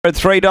At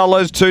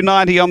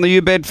 $3.290 on the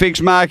UBET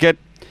fixed market.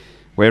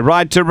 We're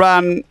right to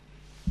run.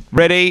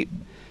 Ready.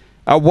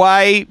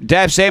 Away,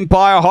 Daff's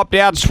Empire hopped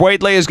out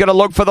sweetly, is going to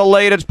look for the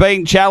lead. It's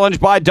being challenged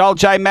by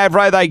Dolce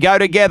Mavro. They go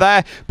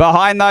together.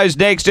 Behind those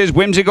next is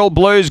Whimsical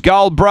Blues,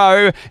 Gold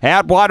Bro.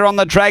 Out wider on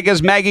the track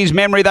is Maggie's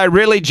Memory. They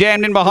really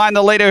jammed in behind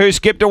the leader who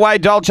skipped away,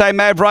 Dolce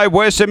Mavro.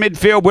 Worse in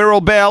midfield,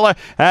 Wirral Bell.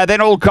 Then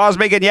All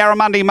Cosmic and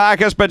Yarramundi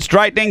Marcus, but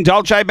straightening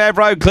Dolce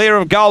Mavro clear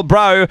of Gold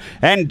Bro.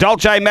 And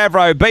Dolce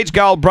Mavro beats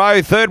Gold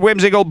Bro. Third,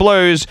 Whimsical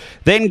Blues.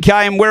 Then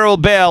came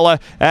Wirral Bell.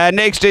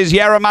 Next is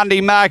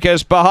Yarramundi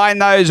Marcus. Behind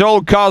those,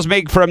 All Cosmic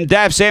from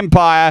Daff's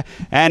Empire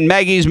and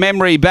Maggie's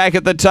Memory back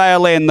at the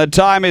tail end. The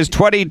time is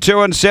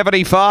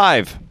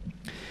 22:75.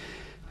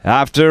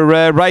 After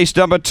race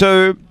number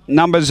 2,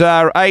 numbers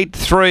are 8,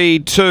 3,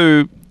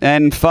 2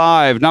 and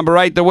 5. Number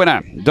 8, the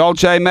winner,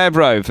 Dolce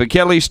Mavro for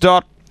Kelly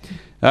Stott,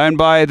 owned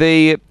by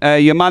the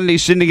Yamundi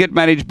Syndicate,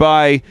 managed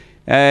by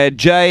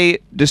Jay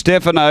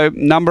DeStefano.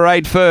 Number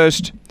 8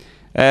 first.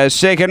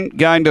 Second,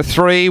 going to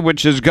 3,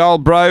 which is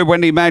Gold Bro,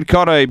 Wendy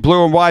Madcotte,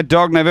 Blue and White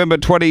Dog, November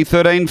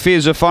 2013,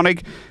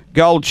 Fearsophonic,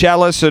 Gold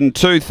Chalice, and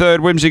 2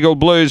 third, Whimsical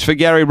Blues for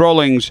Gary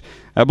Rawlings.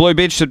 A Blue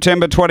Bitch,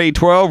 September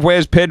 2012,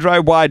 Where's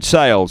Pedro, Wide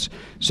Sails.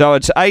 So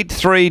it's 8,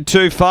 3,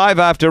 2, 5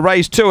 after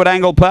race 2 at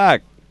Angle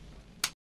Park.